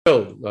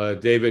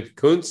David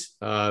Kuntz,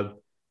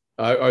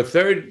 our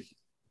third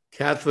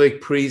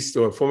Catholic priest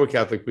or former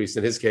Catholic priest,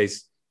 in his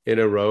case, in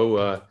a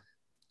row,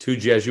 two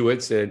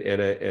Jesuits and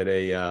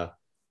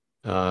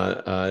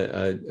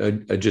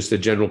just a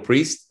general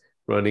priest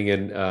running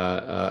in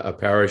a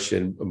parish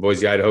in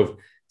Boise, Idaho. He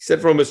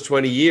said for almost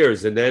 20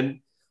 years. And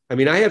then, I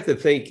mean, I have to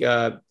think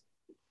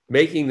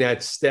making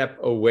that step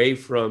away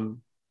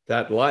from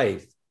that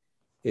life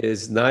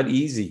is not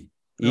easy.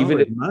 Even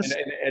it must.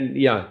 And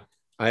yeah,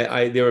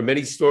 I there are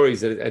many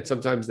stories and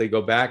sometimes they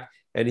go back.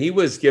 And he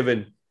was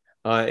given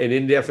an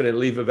indefinite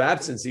leave of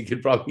absence. He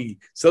could probably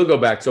still go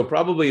back. So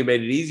probably it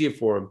made it easier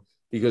for him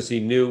because he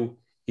knew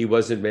he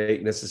wasn't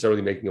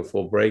necessarily making a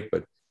full break,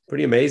 but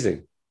pretty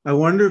amazing. I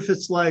wonder if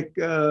it's like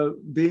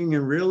being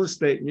in real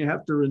estate and you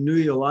have to renew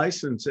your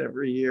license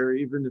every year,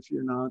 even if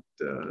you're not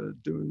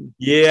doing.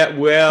 Yeah,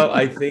 well,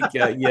 I think,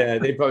 yeah,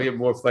 they probably have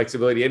more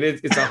flexibility. And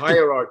it's a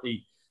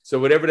hierarchy. So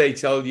whatever they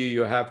tell you,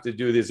 you have to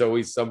do, there's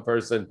always some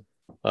person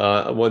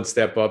one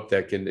step up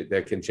that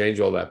can change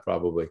all that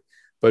probably.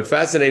 But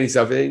fascinating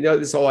stuff. And, you know,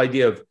 this whole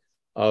idea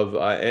of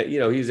you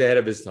know, he's ahead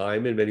of his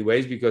time in many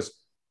ways because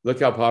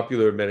look how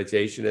popular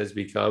meditation has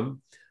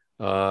become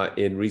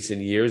in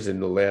recent years,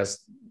 in the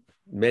last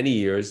many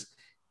years.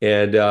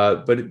 And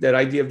but that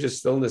idea of just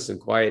stillness and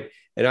quiet.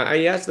 And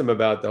I asked them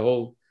about the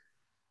whole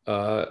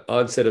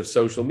onset of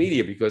social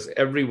media because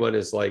everyone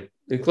is like,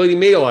 including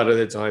me a lot of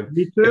the time,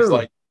 Me too. it's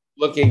like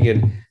looking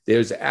and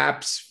there's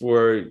apps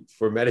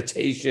for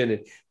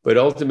meditation, but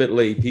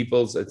ultimately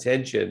people's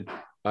attention,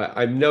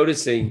 I'm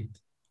noticing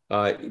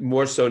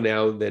more so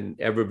now than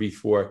ever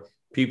before,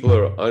 people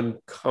are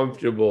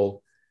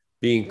uncomfortable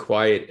being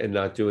quiet and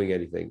not doing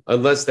anything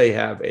unless they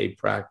have a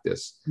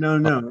practice.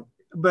 No.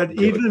 But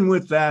even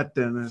with that,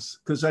 Dennis,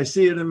 because I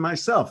see it in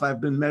myself, I've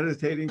been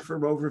meditating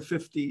for over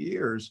 50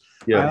 years.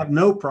 Yeah. I have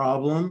no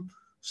problem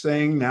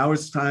saying now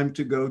it's time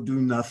to go do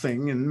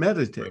nothing and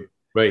meditate.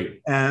 Right.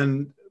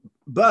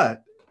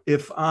 But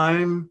if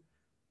I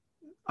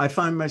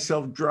find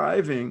myself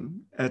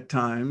driving at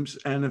times,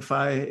 and if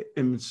I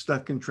am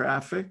stuck in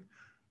traffic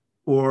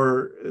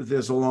or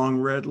there's a long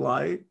red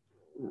light,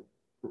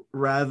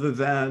 rather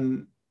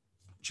than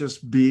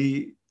just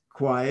be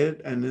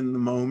quiet and in the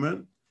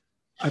moment,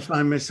 I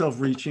find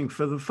myself reaching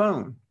for the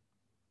phone.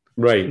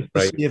 Right.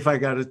 To see if I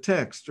got a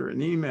text or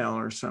an email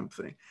or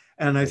something.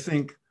 And I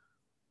think,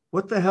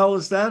 what the hell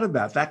is that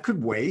about? That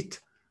could wait.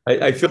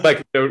 I feel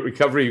like a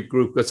recovery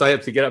group because I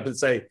have to get up and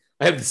say,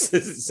 I have the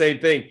same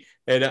thing.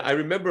 And I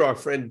remember our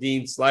friend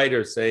Dean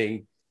Slider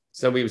saying,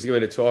 somebody was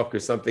giving a talk or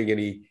something, and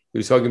he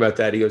was talking about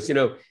that. He goes, you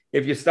know,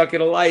 if you're stuck in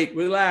a light,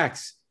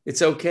 relax.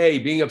 It's okay.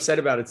 Being upset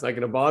about it's not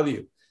going to bother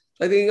you.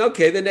 I think,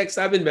 okay, the next,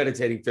 I've been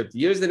meditating 50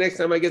 years. The next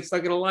time I get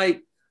stuck in a light,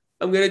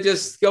 I'm going to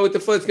just go with the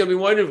flow. It's going to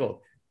be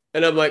wonderful.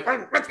 And I'm like,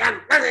 I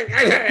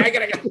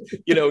gotta go,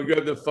 you know,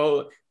 grab the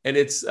phone. And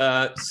it's,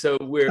 so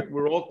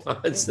we're all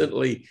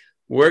constantly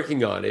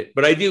working on it.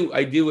 But I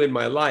do in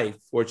my life,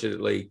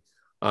 fortunately,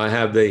 I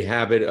have the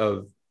habit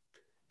of,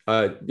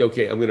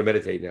 okay, I'm going to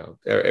meditate now.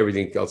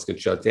 Everything else can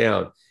shut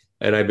down.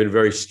 And I've been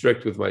very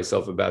strict with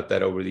myself about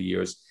that over the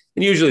years.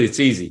 And usually it's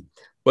easy,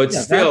 but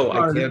still,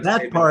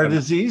 that part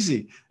is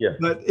easy. Yeah.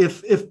 But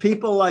if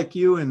people like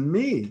you and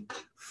me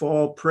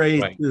fall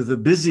prey to the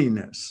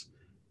busyness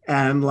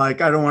and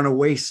like, I don't want to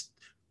waste,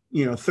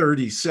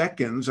 30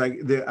 seconds.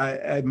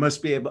 I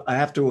must be able, I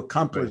have to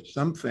accomplish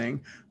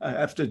something. I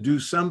have to do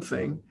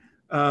something.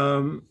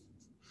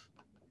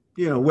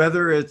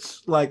 Whether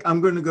it's like, I'm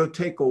going to go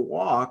take a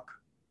walk,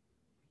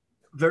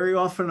 very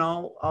often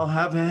I'll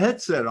have a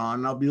headset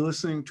on. I'll be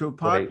listening to a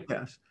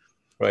podcast.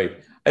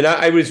 Right. And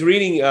I was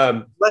reading,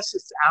 unless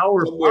it's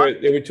our somewhere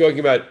they were talking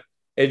about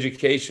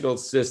educational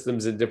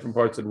systems in different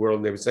parts of the world.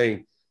 And they were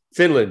saying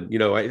Finland,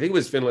 I think it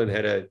was Finland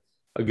had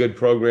a good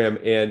program.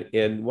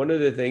 And one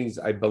of the things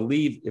I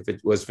believe, if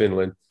it was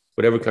Finland,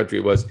 whatever country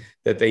it was,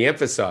 that they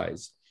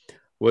emphasized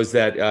was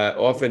that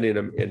often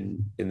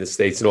in the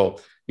States and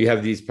all, you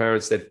have these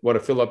parents that want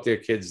to fill up their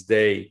kids'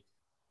 day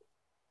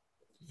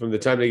from the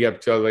time they get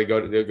up till they go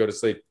to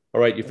sleep. All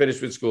right, you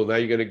finished with school. Now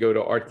you're going to go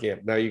to art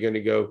camp. Now you're going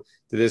to go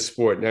to this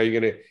sport. Now you're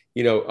going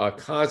to,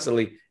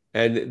 constantly.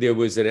 And there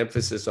was an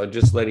emphasis on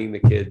just letting the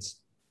kids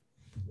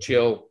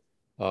chill,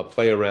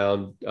 play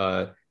around,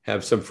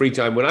 have some free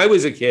time. When I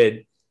was a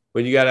kid,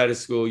 when you got out of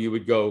school, you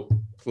would go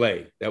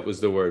play. That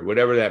was the word,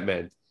 whatever that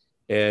meant.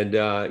 And,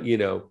 and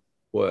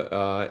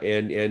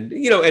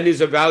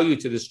there's a value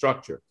to the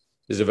structure.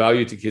 There's a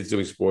value to kids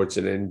doing sports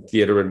and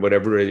theater and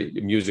whatever,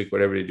 music,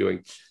 whatever they're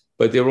doing.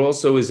 But there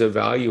also is a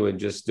value in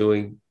just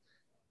doing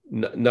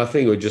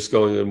nothing or just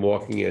going and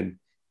walking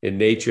in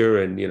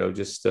nature and,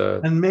 just.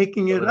 And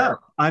making it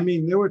up. I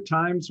mean, there were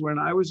times when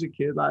I was a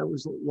kid, I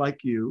was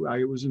like you,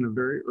 I was in a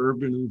very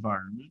urban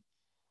environment.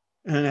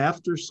 And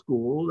after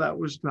school, that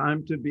was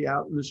time to be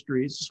out in the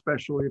streets,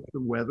 especially if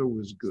the weather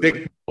was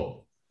good.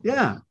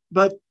 Yeah,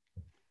 but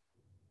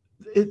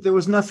there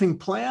was nothing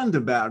planned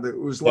about it.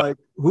 It was like,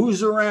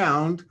 who's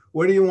around?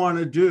 What do you want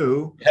to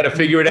do? You had to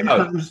figure it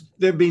out.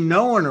 There'd be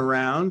no one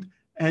around,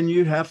 and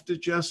you'd have to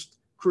just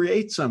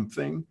create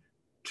something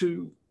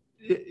to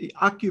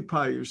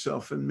occupy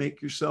yourself and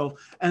make yourself,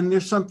 and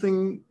there's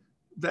something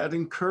that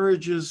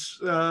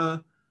encourages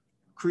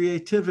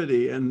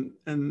creativity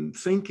and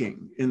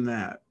thinking in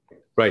that.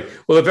 Right.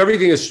 Well, if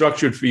everything is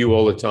structured for you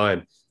all the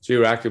time, so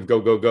you're active, go,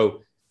 go,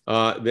 go,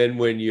 then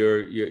when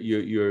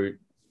you're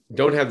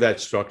don't have that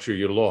structure,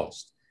 you're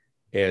lost.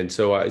 And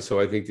so I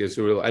think there's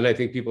a real, and I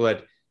think people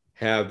that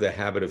have the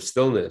habit of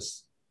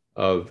stillness,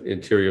 of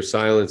interior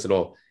silence and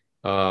all,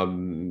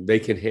 they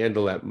can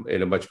handle that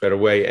in a much better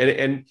way.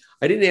 And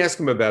I didn't ask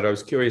him about it. I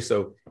was curious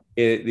though.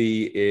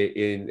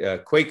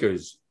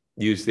 Quakers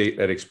use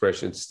that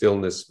expression,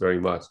 stillness, very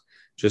much.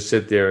 Just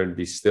sit there and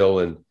be still,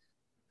 and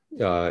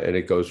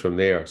it goes from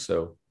there.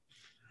 So,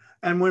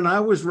 and when I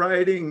was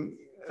writing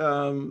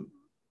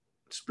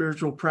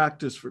Spiritual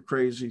Practice for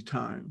Crazy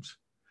Times,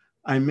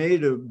 I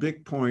made a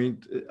big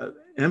point,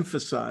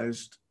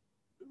 emphasized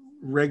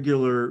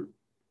regular,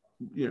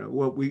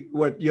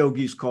 what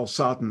yogis call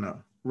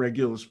sadhana,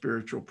 regular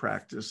spiritual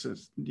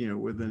practices,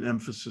 with an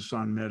emphasis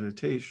on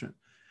meditation.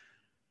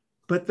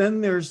 But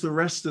then there's the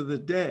rest of the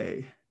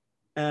day.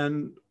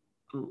 And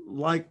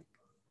like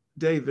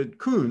David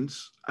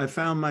Koontz, I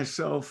found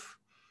myself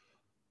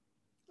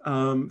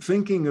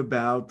thinking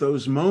about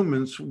those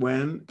moments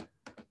when,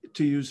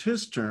 to use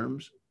his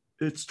terms,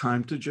 it's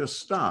time to just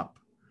stop.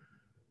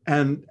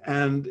 And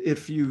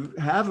if you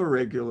have a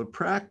regular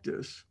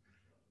practice,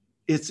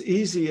 it's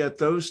easy at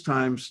those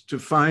times to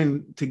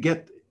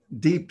get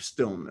deep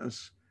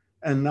stillness,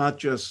 and not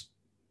just,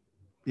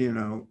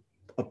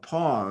 a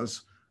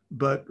pause,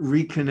 but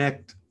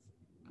reconnect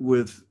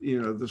with,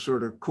 the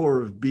sort of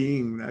core of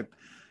being that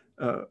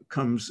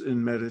comes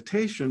in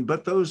meditation.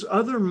 But those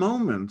other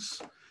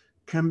moments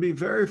can be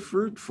very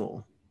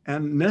fruitful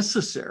and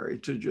necessary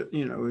to,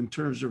 in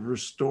terms of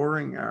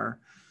restoring our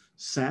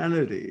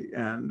sanity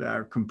and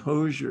our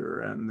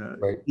composure and the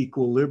right.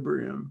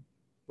 equilibrium.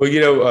 Well,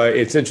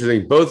 it's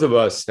interesting. Both of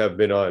us have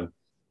been on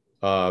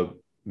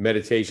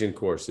meditation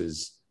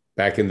courses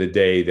back in the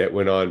day that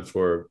went on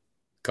for a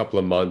couple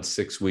of months,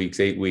 6 weeks,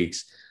 8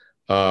 weeks,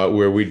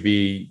 where we'd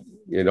be,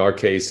 in our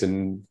case,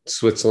 in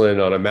Switzerland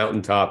on a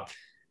mountaintop,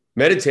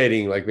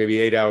 meditating like maybe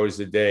 8 hours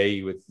a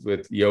day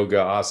with yoga,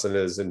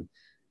 asanas, and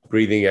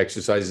breathing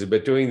exercises,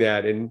 but doing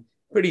that and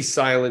pretty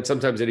silent.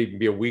 Sometimes it'd even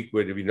be a week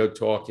where there'd be no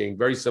talking,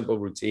 very simple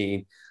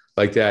routine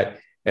like that.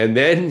 And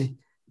then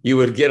you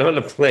would get on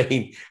a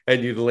plane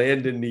and you'd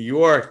land in New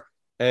York.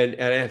 And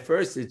at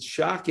first it's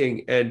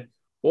shocking. And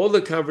all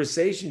the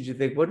conversations, you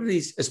think, what are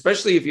these,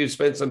 especially if you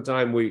spent some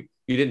time where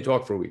you didn't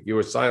talk for a week, you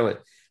were silent.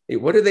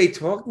 What are they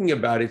talking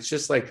about? It's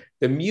just like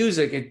the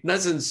music, it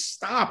doesn't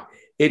stop.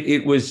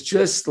 It was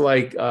just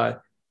like, and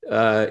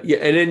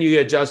then you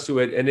adjust to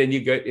it and then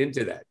you get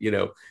into that,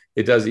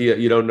 it does,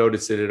 you don't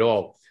notice it at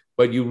all.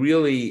 But you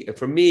really,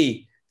 for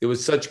me, there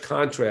was such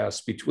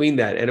contrast between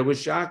that. And it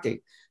was shocking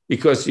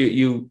because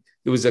there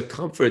was a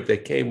comfort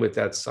that came with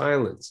that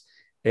silence.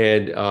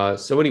 And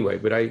so anyway,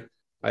 but I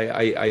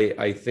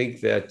think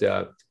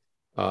that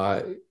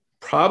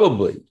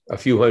probably a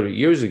few hundred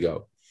years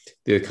ago,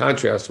 the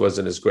contrast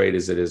wasn't as great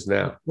as it is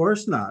now. Of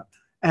course not.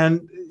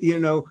 And,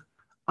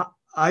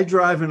 I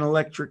drive an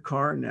electric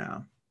car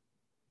now.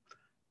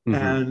 Mm-hmm.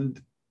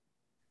 And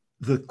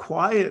the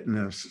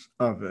quietness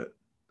of it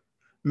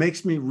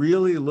makes me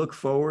really look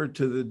forward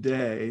to the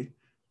day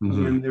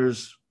mm-hmm. when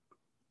there's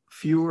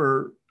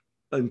fewer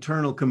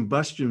internal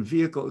combustion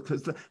vehicles,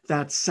 because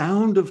that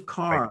sound of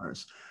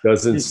cars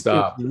doesn't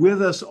stop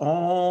with us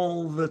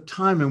all the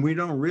time, and we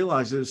don't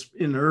realize it's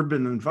in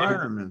urban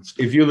environments.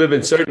 If you live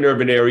in certain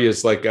urban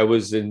areas, like I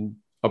was in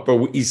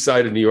Upper East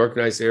Side of New York,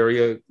 nice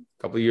area, a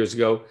couple of years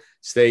ago,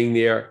 staying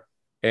there,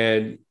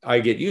 and I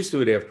get used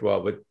to it after a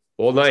while, but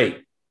all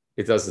night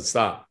it doesn't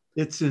stop.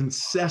 It's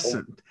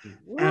incessant.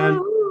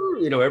 And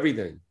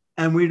everything.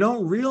 And we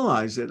don't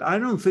realize it. I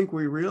don't think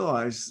we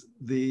realize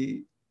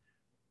the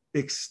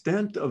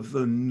extent of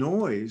the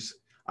noise.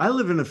 I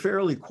live in a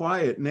fairly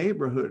quiet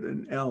neighborhood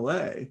in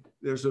LA.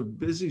 There's a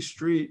busy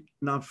street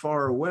not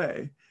far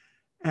away.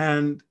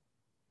 And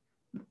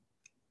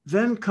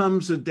then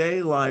comes a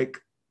day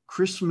like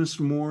Christmas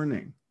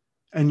morning,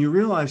 and you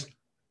realize,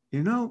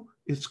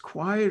 it's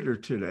quieter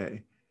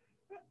today.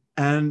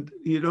 And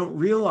you don't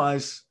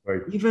realize,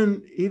 right.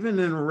 even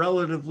in a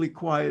relatively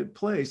quiet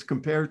place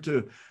compared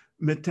to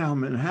Midtown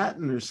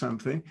Manhattan or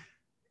something,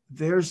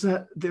 there's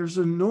a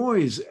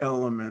noise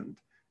element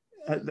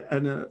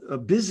and a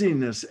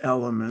busyness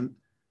element,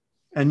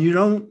 and you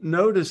don't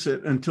notice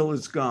it until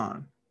it's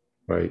gone.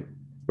 Right.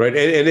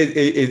 And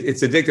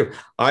it's addictive.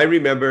 I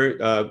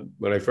remember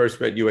when I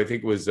first met you, I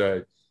think it was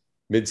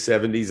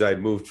mid-'70s, I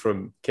moved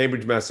from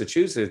Cambridge,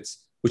 Massachusetts,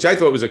 which I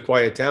thought was a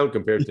quiet town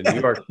compared to New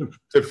York,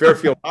 to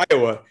Fairfield,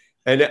 Iowa.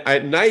 And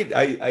at night,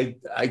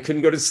 I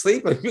couldn't go to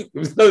sleep. I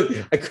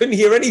couldn't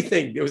hear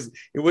anything.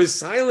 It was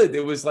silent.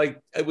 It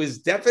was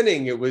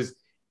deafening. I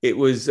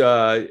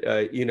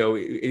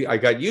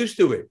got used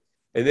to it.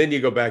 And then you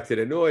go back to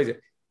the noise.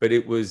 But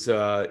it was,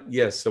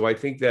 yes. So I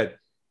think that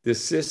the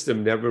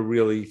system never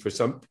really, for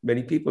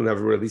many people,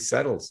 never really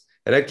settles.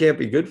 And that can't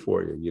be good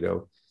for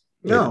you,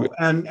 No,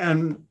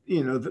 and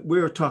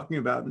we were talking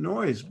about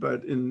noise,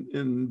 but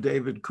in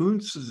David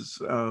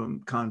Kuntz's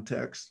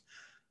context,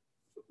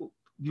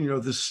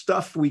 the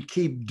stuff we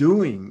keep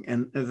doing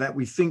and that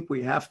we think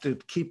we have to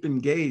keep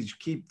engaged,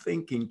 keep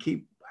thinking,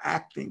 keep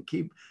acting,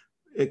 keep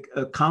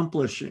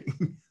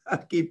accomplishing,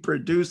 keep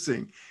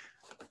producing.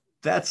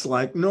 That's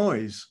like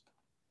noise.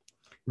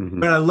 Mm-hmm.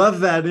 But I love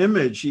that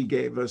image he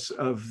gave us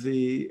of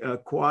the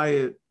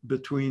quiet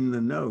between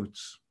the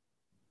notes.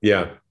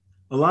 Yeah.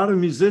 A lot of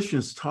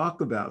musicians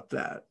talk about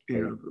that,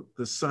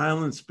 the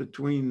silence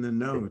between the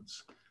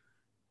notes.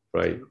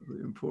 Right. It's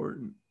really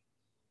important.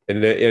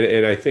 And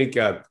I think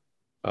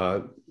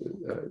my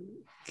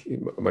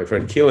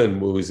friend Keelan,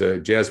 who's a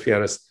jazz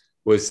pianist,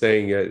 was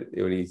saying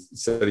when he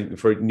said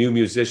for new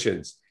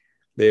musicians,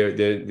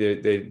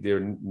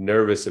 they're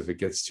nervous if it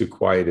gets too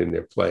quiet in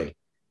their play,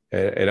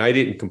 and I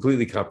didn't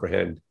completely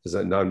comprehend as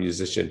a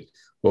non-musician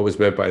what was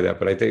meant by that,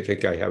 but I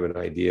think I have an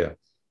idea.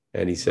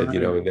 And he said,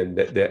 right. And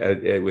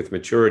then with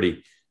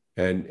maturity,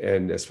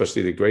 and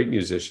especially the great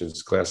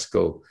musicians,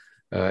 classical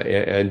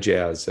and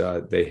jazz,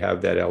 they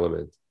have that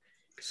element.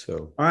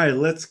 So, all right,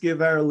 let's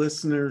give our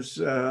listeners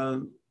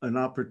an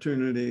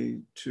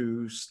opportunity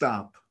to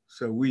stop.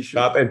 So we should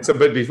stop. And so,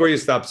 but before you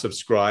stop,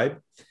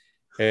 subscribe.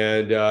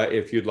 And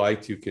if you'd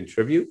like to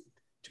contribute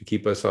to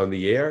keep us on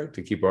the air,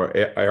 to keep our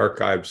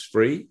archives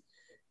free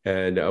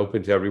and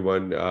open to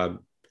everyone,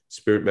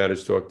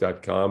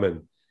 spiritmatterstalk.com.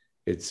 And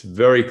it's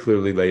very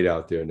clearly laid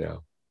out there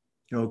now.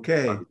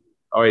 Okay.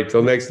 All right.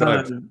 Till next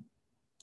time.